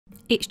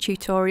It's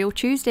Tutorial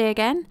Tuesday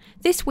again.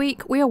 This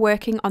week we are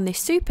working on this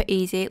super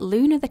easy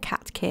Luna the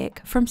Cat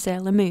cake from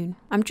Sailor Moon.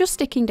 I'm just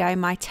sticking down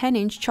my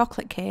 10-inch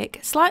chocolate cake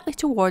slightly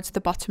towards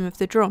the bottom of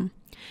the drum.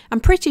 I'm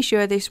pretty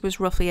sure this was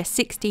roughly a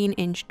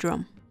 16-inch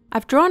drum.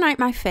 I've drawn out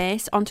my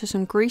face onto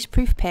some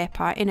greaseproof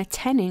paper in a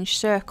 10-inch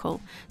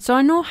circle, so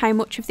I know how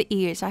much of the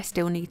ears I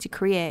still need to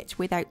create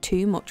without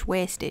too much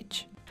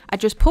wastage. I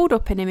just pulled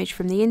up an image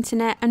from the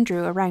internet and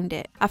drew around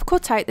it. I've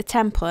cut out the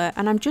template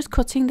and I'm just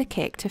cutting the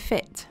cake to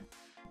fit.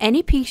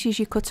 Any pieces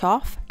you cut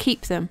off,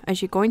 keep them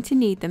as you're going to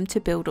need them to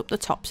build up the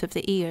tops of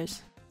the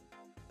ears.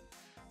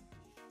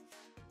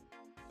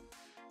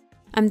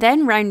 I'm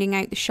then rounding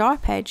out the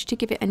sharp edge to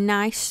give it a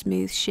nice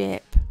smooth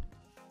shape.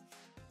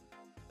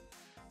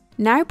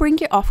 Now bring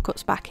your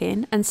offcuts back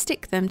in and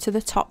stick them to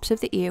the tops of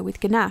the ear with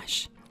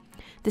ganache.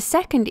 The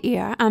second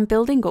ear I'm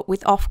building up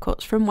with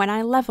offcuts from when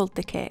I levelled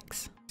the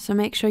cakes, so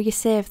make sure you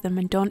save them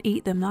and don't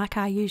eat them like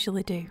I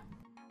usually do.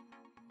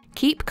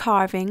 Keep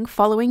carving,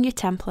 following your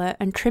template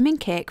and trimming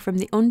cake from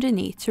the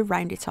underneath to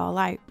round it all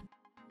out.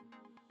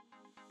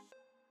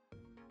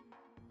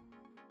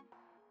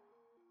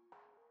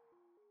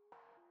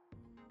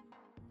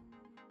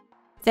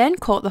 Then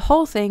coat the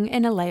whole thing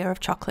in a layer of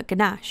chocolate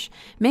ganache,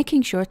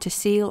 making sure to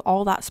seal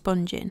all that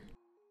sponge in.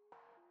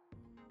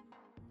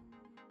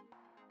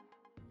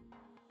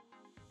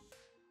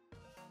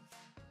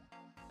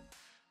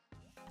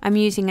 I'm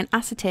using an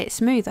acetate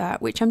smoother,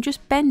 which I'm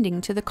just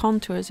bending to the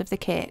contours of the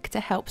cake to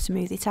help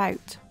smooth it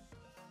out.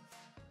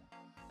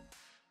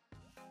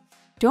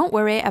 Don't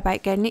worry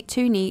about getting it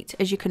too neat,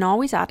 as you can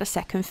always add a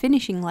second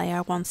finishing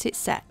layer once it's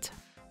set.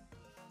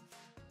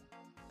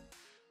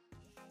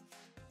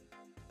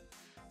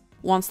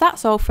 Once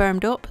that's all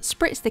firmed up,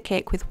 spritz the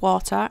cake with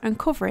water and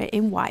cover it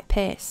in white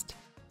paste.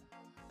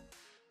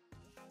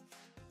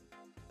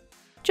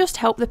 Just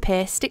help the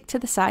paste stick to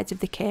the sides of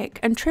the cake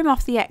and trim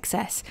off the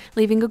excess,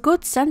 leaving a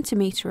good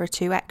centimetre or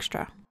two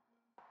extra.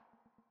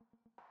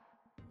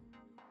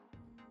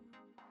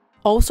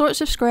 All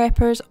sorts of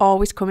scrapers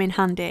always come in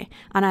handy,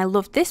 and I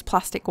love this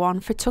plastic one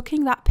for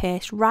tucking that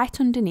paste right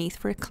underneath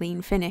for a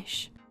clean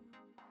finish.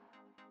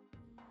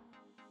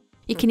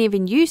 You can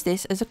even use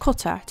this as a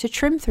cutter to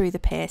trim through the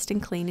paste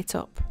and clean it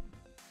up.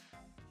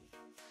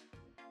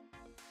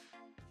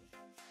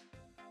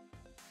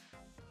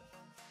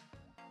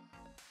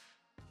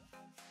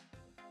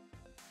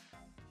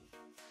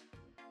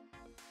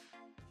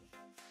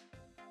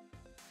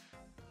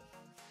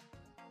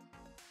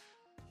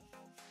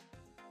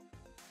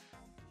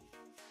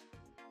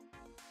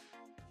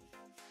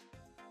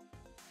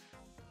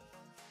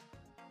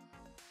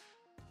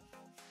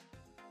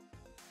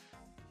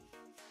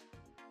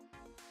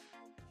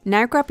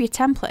 Now grab your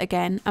template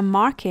again and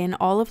mark in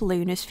all of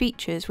Luna's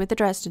features with the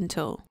Dresden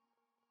tool.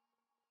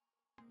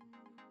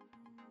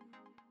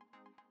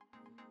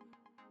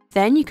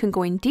 Then you can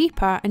go in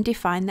deeper and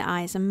define the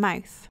eyes and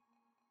mouth.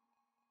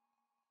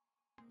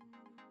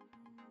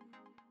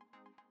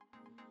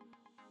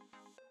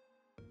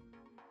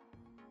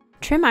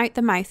 Trim out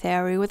the mouth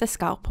area with a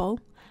scalpel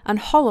and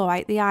hollow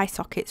out the eye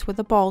sockets with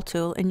a ball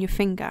tool in your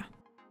finger.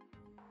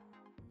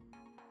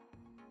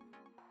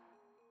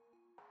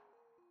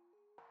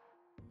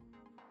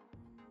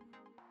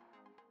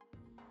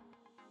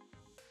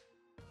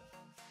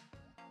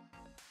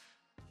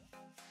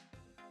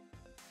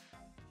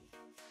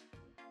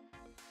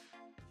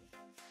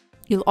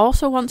 You'll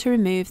also want to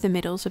remove the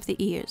middles of the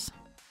ears.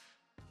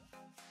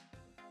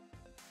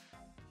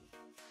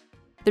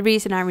 The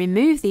reason I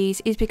remove these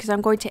is because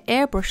I'm going to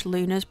airbrush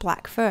Luna's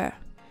black fur.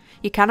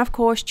 You can of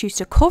course choose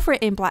to cover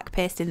it in black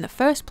paste in the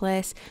first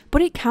place,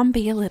 but it can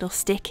be a little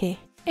sticky.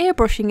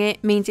 Airbrushing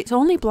it means it's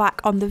only black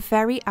on the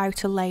very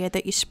outer layer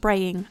that you're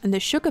spraying, and the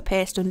sugar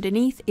paste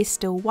underneath is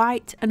still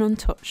white and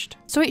untouched,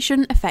 so it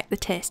shouldn't affect the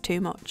taste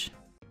too much.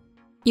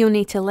 You'll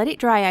need to let it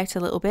dry out a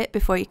little bit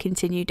before you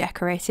continue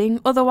decorating,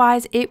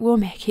 otherwise it will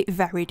make it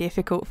very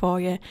difficult for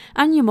you,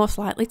 and you're most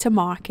likely to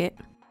mark it.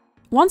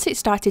 Once it's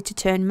started to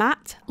turn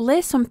matte,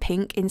 lay some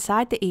pink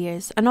inside the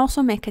ears and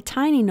also make a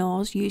tiny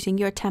nose using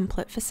your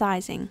template for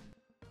sizing.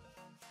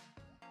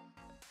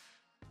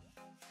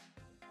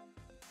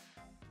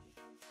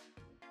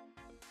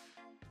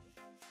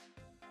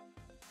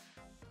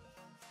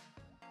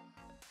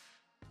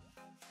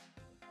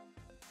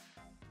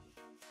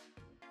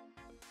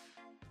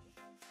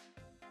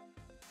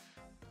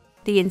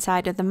 The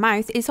inside of the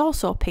mouth is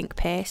also pink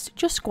paste,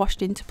 just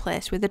squashed into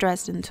place with the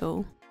Dresden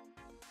tool.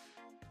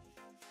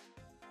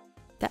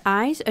 The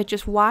eyes are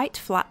just white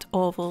flat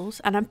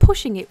ovals, and I'm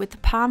pushing it with the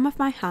palm of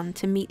my hand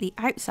to meet the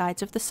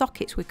outsides of the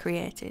sockets we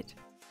created.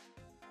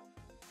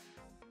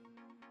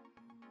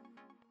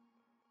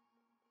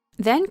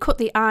 Then cut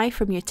the eye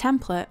from your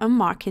template and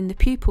mark in the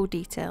pupil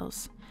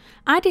details.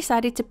 I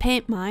decided to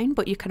paint mine,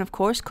 but you can of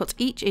course cut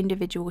each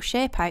individual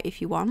shape out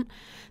if you want.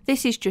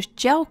 This is just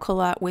gel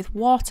colour with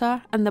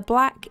water, and the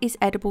black is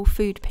edible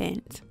food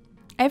paint.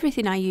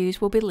 Everything I use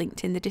will be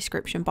linked in the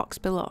description box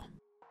below.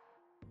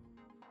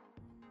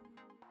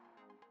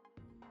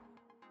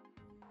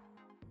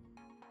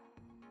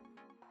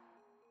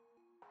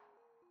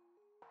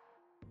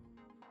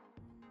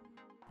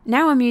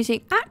 Now I'm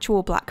using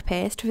actual black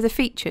paste for the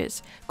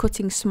features,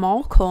 cutting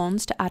small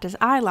cones to add as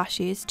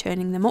eyelashes,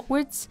 turning them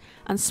upwards,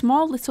 and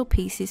small little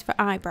pieces for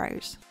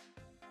eyebrows.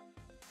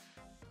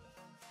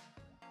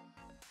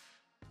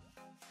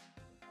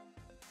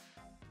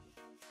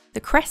 The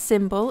crest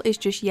symbol is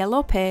just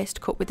yellow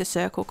paste cut with a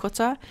circle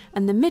cutter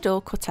and the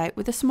middle cut out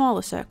with a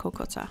smaller circle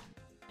cutter.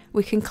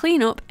 We can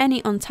clean up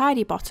any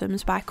untidy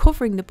bottoms by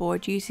covering the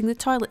board using the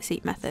toilet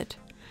seat method.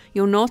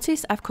 You'll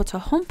notice I've cut a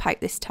hump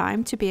out this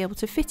time to be able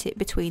to fit it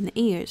between the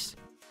ears.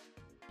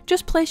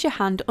 Just place your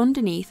hand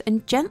underneath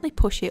and gently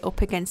push it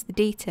up against the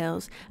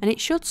details and it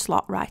should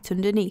slot right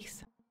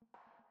underneath.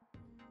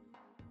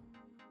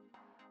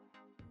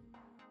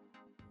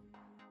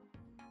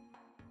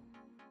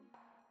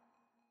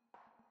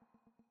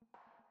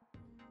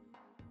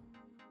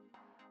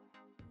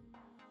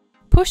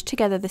 Push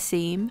together the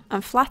seam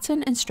and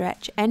flatten and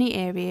stretch any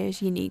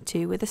areas you need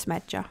to with a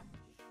smedger.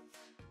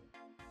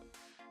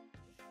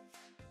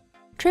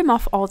 Trim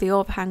off all the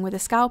overhang with a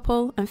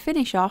scalpel and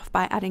finish off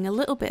by adding a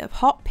little bit of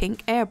hot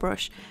pink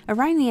airbrush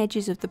around the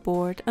edges of the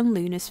board and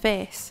Luna's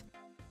face.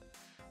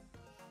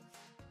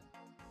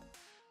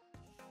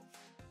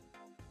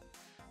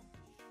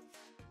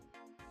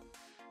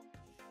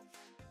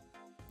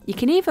 You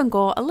can even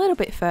go a little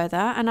bit further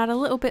and add a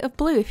little bit of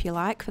blue if you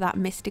like for that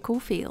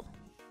mystical feel.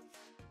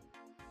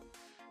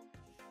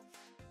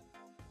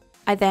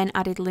 I then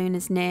added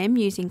Luna's name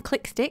using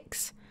click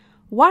sticks,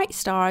 white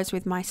stars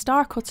with my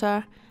star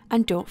cutter,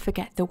 and don't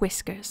forget the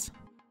whiskers.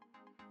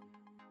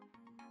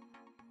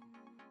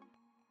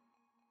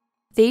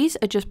 These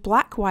are just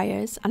black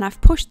wires and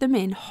I've pushed them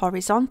in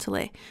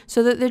horizontally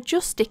so that they're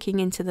just sticking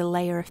into the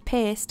layer of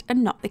paste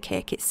and not the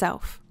cake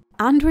itself.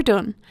 And we're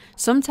done!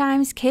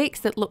 Sometimes cakes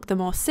that look the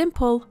most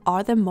simple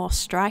are the most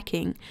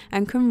striking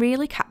and can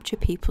really capture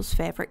people's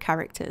favourite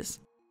characters.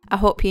 I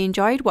hope you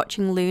enjoyed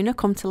watching Luna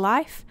come to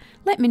life.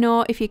 Let me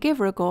know if you give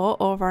her a go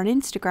over on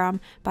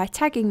Instagram by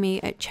tagging me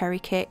at Cherry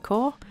Cake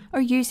Co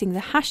or using the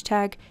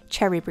hashtag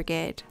Cherry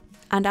Brigade.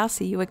 And I'll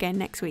see you again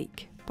next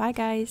week. Bye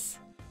guys!